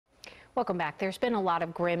Welcome back. There's been a lot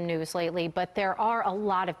of grim news lately, but there are a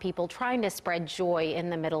lot of people trying to spread joy in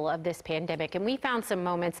the middle of this pandemic. And we found some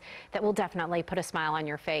moments that will definitely put a smile on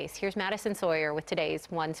your face. Here's Madison Sawyer with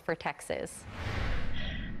today's Ones for Texas.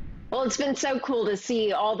 Well, it's been so cool to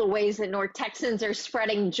see all the ways that North Texans are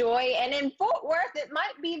spreading joy. And in Fort Worth, it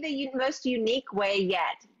might be the most unique way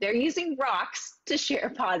yet. They're using rocks to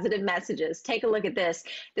share positive messages. Take a look at this.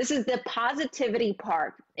 This is the Positivity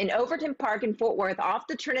Park in Overton Park in Fort Worth off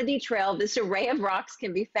the Trinity Trail. This array of rocks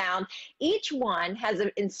can be found. Each one has an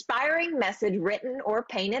inspiring message written or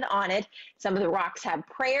painted on it. Some of the rocks have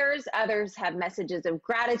prayers, others have messages of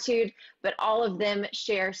gratitude, but all of them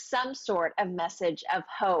share some sort of message of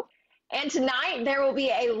hope. And tonight, there will be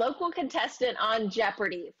a local contestant on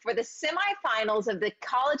Jeopardy! For the semifinals of the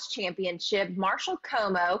college championship. Marshall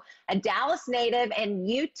Como, a Dallas native and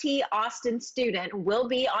UT Austin student, will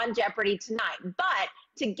be on Jeopardy! Tonight. But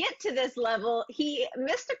to get to this level, he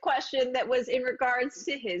missed a question that was in regards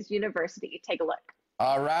to his university. Take a look.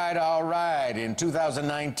 All right, all right. In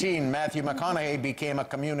 2019, Matthew McConaughey became a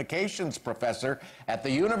communications professor at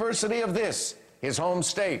the University of his home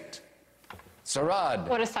state. Sarad.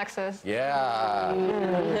 What is Texas? Yeah.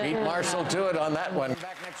 Beat Marshall to it on that one.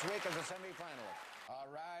 Back next week as a semifinal. All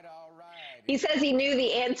right, all right. He says he knew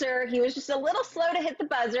the answer. He was just a little slow to hit the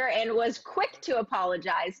buzzer and was quick to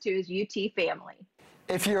apologize to his UT family.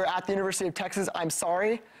 If you're at the University of Texas, I'm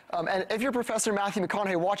sorry. And if you're Professor Matthew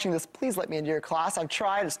McConaughey watching this, please let me into your class. I've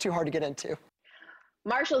tried. It's too hard to get into.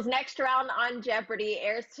 Marshall's next round on Jeopardy!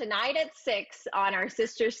 Airs tonight at 6 on our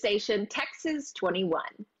sister station, Texas 21.